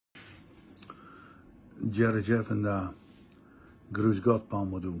Jerry Vandaag, Gruus God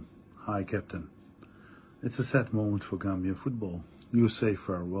Palmadou, Hi Captain. It's a sad moment for Gambian football. You say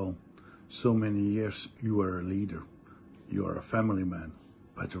farewell. So many years you were a leader. You are a family man,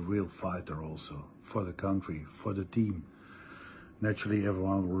 but a real fighter also, for the country, for the team. Naturally,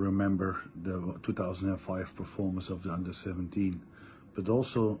 everyone will remember the 2005 performance of the under-17, but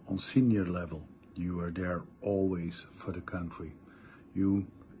also on senior level, you were there always for the country. You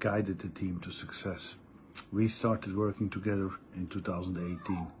guided the team to success. We started working together in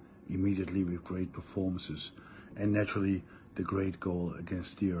 2018, immediately with great performances, and naturally the great goal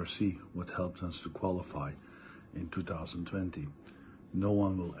against DRC, what helped us to qualify in 2020. No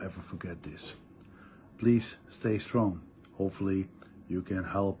one will ever forget this. Please stay strong. Hopefully you can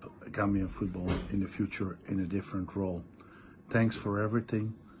help Gambian football in the future in a different role. Thanks for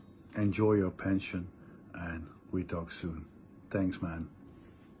everything. Enjoy your pension, and we talk soon. Thanks, man.